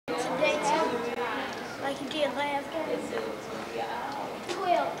that last game?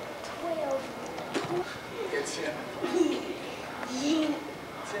 12. It's him.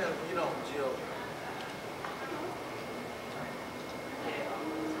 Tim, you don't joke.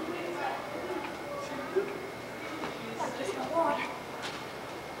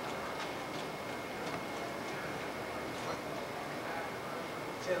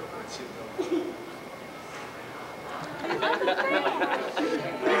 Tell what you know.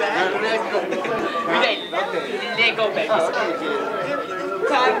 Let go, baby.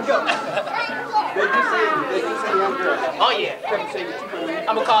 Time to go. Oh, yeah.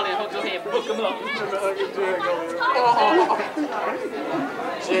 I'm going to call in Hook Head and book him up.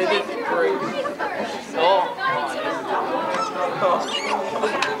 Shit, this is crazy.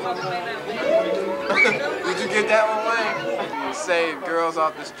 Did you get that one, Wayne? Save girls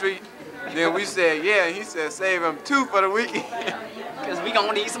off the street. Then we said, yeah, and he said, save them 2 for the weekend. Because we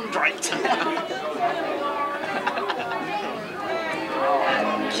going to need some drinks.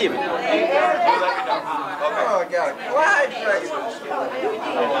 Kim. Oh, I got a quiet dragon.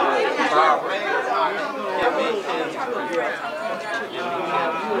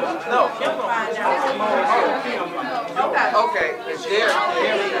 No, Kim. Okay, it's there.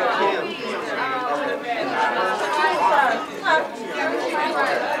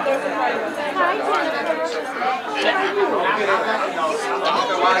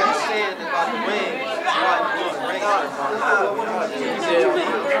 Why you saying about the ring?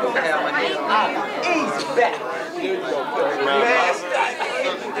 Easy back.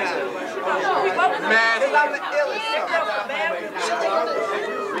 Man, I'm the illest.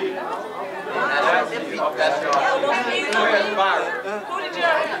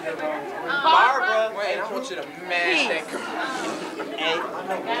 Barbara. Wait, I want you to mash that.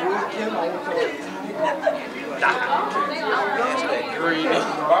 That's that green.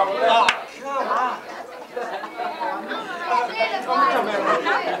 Oh, come on.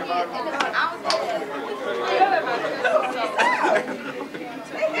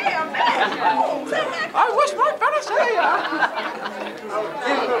 I wish my finish here.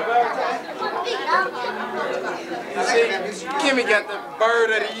 See, Kimmy got the bird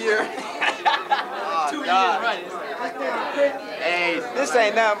of the year. 2 years running. Hey, This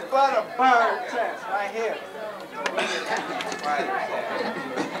ain't nothing but a bird test right here.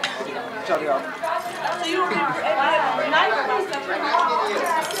 Shut it off. So you remember at night or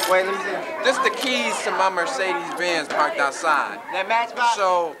something? Wait, let me see. this is the keys to my Mercedes-Benz parked outside. That matchbox?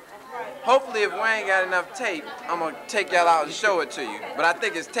 So, hopefully if Wayne got enough tape, I'm going to take y'all out and show it to you. But I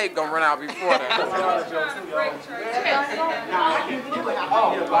think his tape going to run out before that.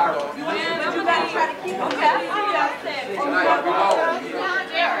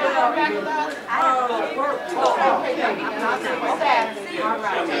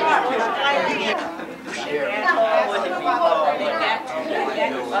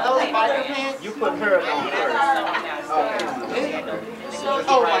 You put her on first.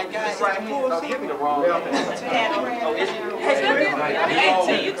 Oh my God! Don't give me the wrong.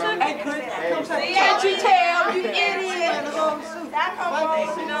 Can't you tell, you idiot? You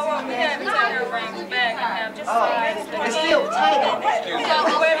know what? We had to take her rings back and have just It's still tight.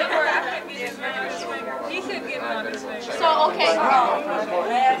 He couldn't get on his finger. So, okay.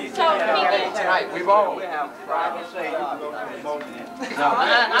 So, Tonight, we've all. I just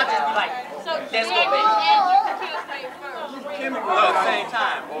be like, so let's go, David baby. and you can kill Faith first. At the same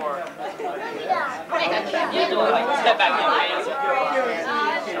time, or you do it like step back in,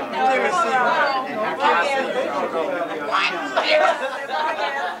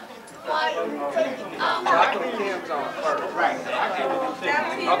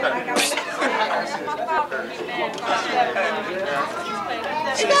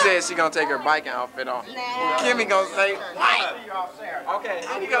 She said she gonna take her biking outfit off. Kimmy gonna say, what? Okay.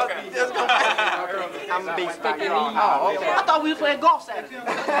 I'm gonna be sticking on. Oh, okay. I thought we was playing golf Saturday.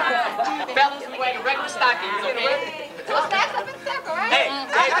 Fellas, we wearing regular stockings, okay? Hey,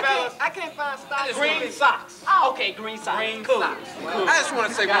 fellas. I can't find stockings. Green socks. Okay, green socks. Green cool. I just want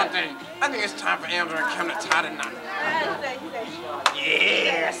to say one thing. I think it's time for Amber and Kim to tie the knot.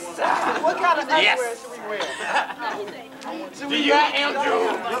 Yes. What kind of underwear Yes. should we wear? Do you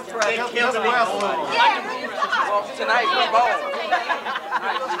Andrew? Well, tonight we both. I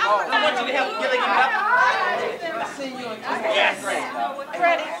want you to help Gilligan up. Yes.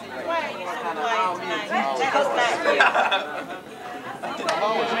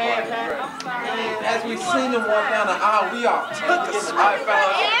 As we seen them walk down the aisle, we all took us. All right,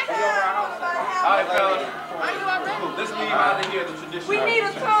 fellas. All right, fellas. Let's leave out of here the tradition. We need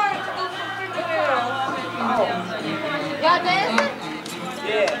a turn to do some fingernails. Y'all dancing?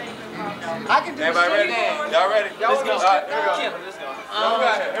 Yeah. I can do Everybody ready? Y'all ready? Let's go. All right, here we go. Let's go.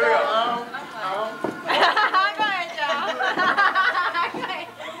 Here we go. Go ahead, y'all.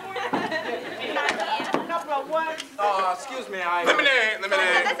 Number one. Excuse me, Lemonade.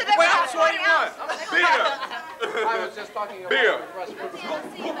 Wait, I'm 21. Beer. I was just talking about Beer.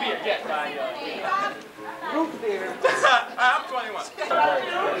 Who'll be a guest by root beer. I'm 21.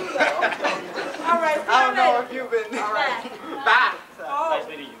 All right. I don't know if you've been. All right. Bye. Nice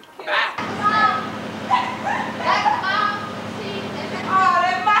meeting you. Bye.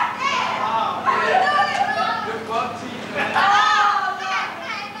 Good buck teeth.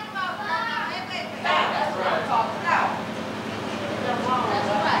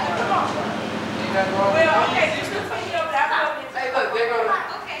 Hey, look,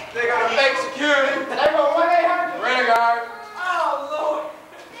 they're gonna fake security. They're gonna 1-800. Renegade. Oh, Lord.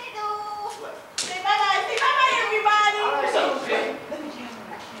 Say bye-bye. Say bye-bye, everybody. What's up, Phil?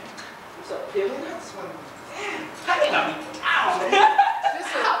 What's up, Philly?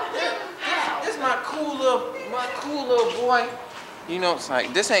 This my cool little boy. You know, it's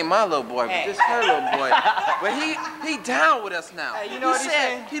like this ain't my little boy, but this her little boy. But he down with us now. Hey, you know what he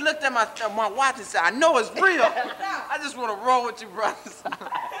said? He looked at my watch and said, "I know it's real. I just want to roll with you, brothers."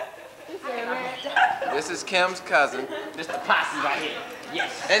 This is Kim's cousin. This the posse right here.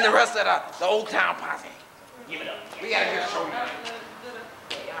 Yes. And the rest of the old town posse. Give it up. We gotta get a show you.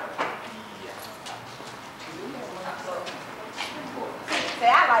 Say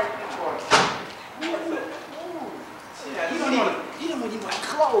I like you. He don't even wear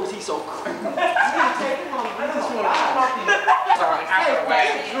clothes. He's so cool. Sorry,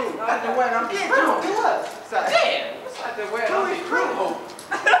 Drew. That's the way I'm getting Drew. Do us. Damn. That's the way I'm getting Drew.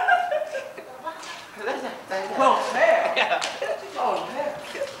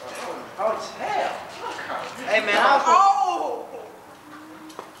 Hey man, I was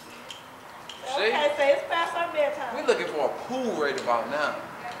See? Okay, say it's past our bedtime. We looking for a pool right about now.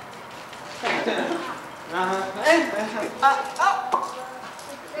 My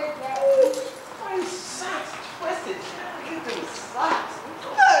socks twisted. Get them socks.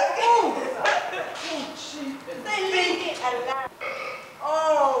 They leave it alive.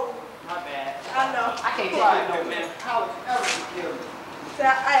 Oh, My bad. I know. I can't try it no man. How would you ever forgive me? Say,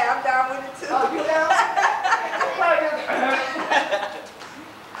 I'm down with it too. Oh, you down?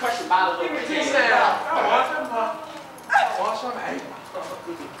 Crush the bottles over He here. said, I want some egg.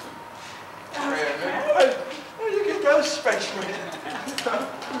 Oh, you can go space with it.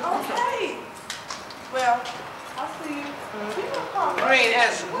 Okay. Well, I'll see you. Rain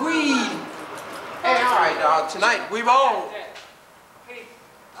as weed. Hey, all right, dog. Tonight we bowl.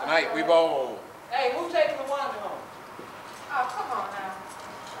 Tonight we bowl. Hey, who's taking the wine home? Oh, come on now.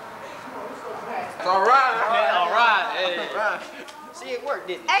 It's all right. All right. Hey. See, it worked,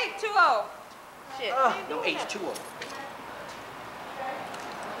 didn't it? 820. Shit. No H2O.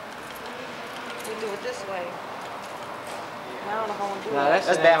 We do it this way. I don't know how I'm doing No, that's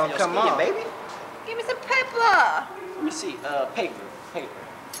bad on come on, baby. Give me some paper. Let me see. Paper.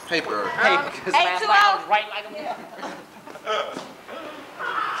 Paper. Because last night I was right like a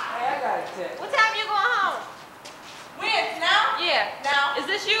Hey, I got it. What time you going home? When? Now? Yeah. Now. Is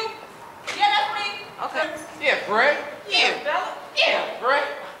this you? Yeah, that's me. Okay. Yeah, Brett. Bella? Yeah, Brett.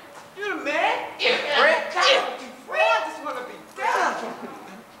 You the man? Yeah, Brett. I just want to be done.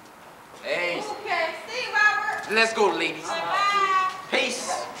 Hey, Okay. See you, Robert. let's go, ladies. Bye. Peace.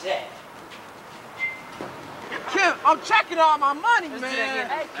 Yeah. Kim, I'm checking all my money, man.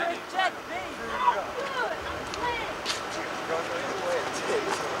 Hey, Chris, check me.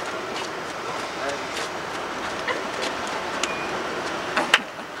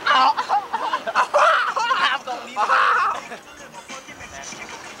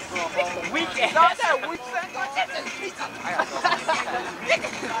 Weak ass. Not that weak thing.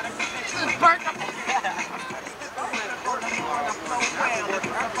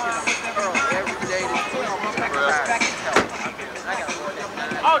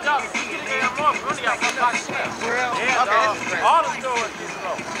 Oh, dog, you get it in more. We only got one box left. Yeah, dog. All the stores is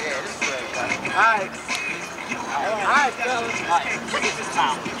low. Yeah, this is great. All right, fellas. All right, forget this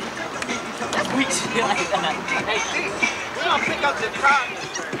towel. That's weak shit like that. Hey, D, we're gonna pick up the car.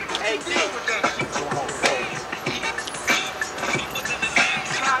 Hey, D. Look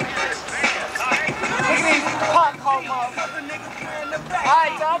at these punk hole motherfuckers. All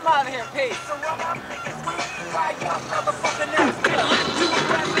right, so I'm out of here. Peace.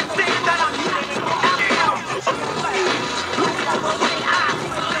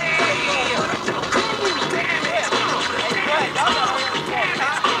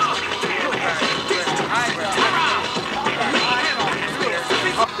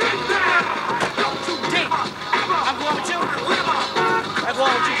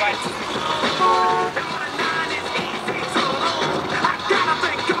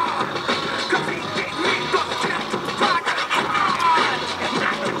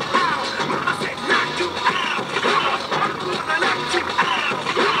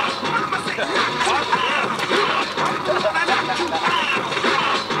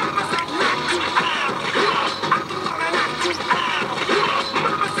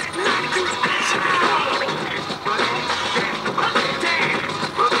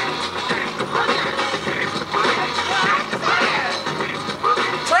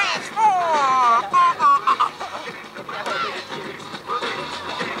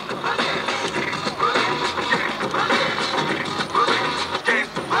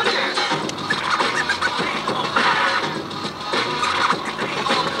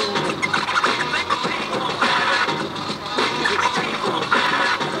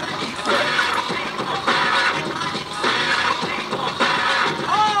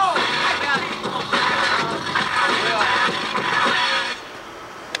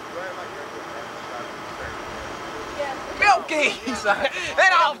 son.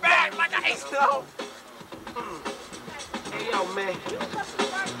 And I'm back like I ain't know. Hey, yo, man.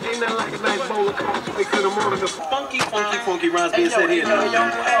 Ain't nothing like a nice bowl of coffee in the morning. The funky rhymes being said here. Let's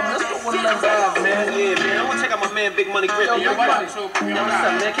go one of them vibes, man. Yeah, man. I want to check out my man Big Money Grip. Yo, what's up, man?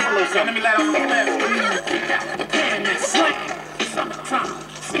 Keep a little something. Let me light up the last.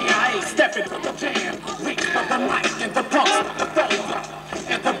 See, I ain't stepping to the jam. Reach for the mic and the pumps, the folder.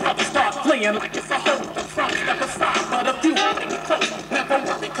 And the brothers start playing like it's a whole front step aside. But a few things close. Never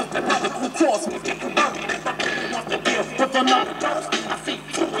worry, cause the brother who caused me getting buried. And the brother wants to deal with another dose. I see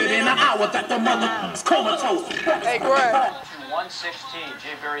to it in an hour that the mother's comatose. Hey, Greg. 116.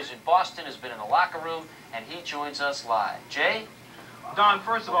 Jay Berry's in Boston, has been in the locker room, and he joins us live. Jay? Don,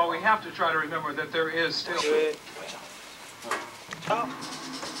 first of all, we have to try to remember that there is still...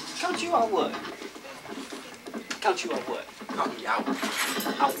 Count you out what? Count you out what? Count me out.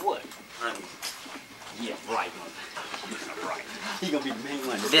 Out what? Honey. Yeah, right. Right. He gonna be the main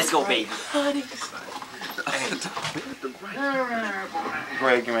one. Let's go, baby. Honey.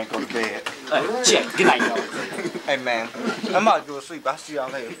 Greg, you ain't go to bed. Check. Good night, y'all. Hey, man. I'm about to go to sleep. I'll see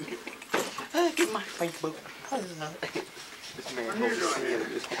y'all later. Get my Facebook. This man goes to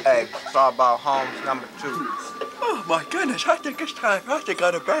sleep. Hey, sorry about Holmes number 2. Oh, my goodness. I think it's time. I think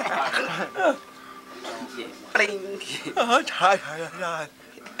I'll go to bed. Bling.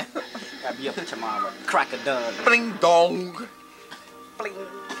 Gotta be up tomorrow. Crack a dun. Bling dong. Bling.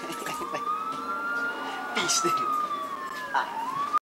 Feasting.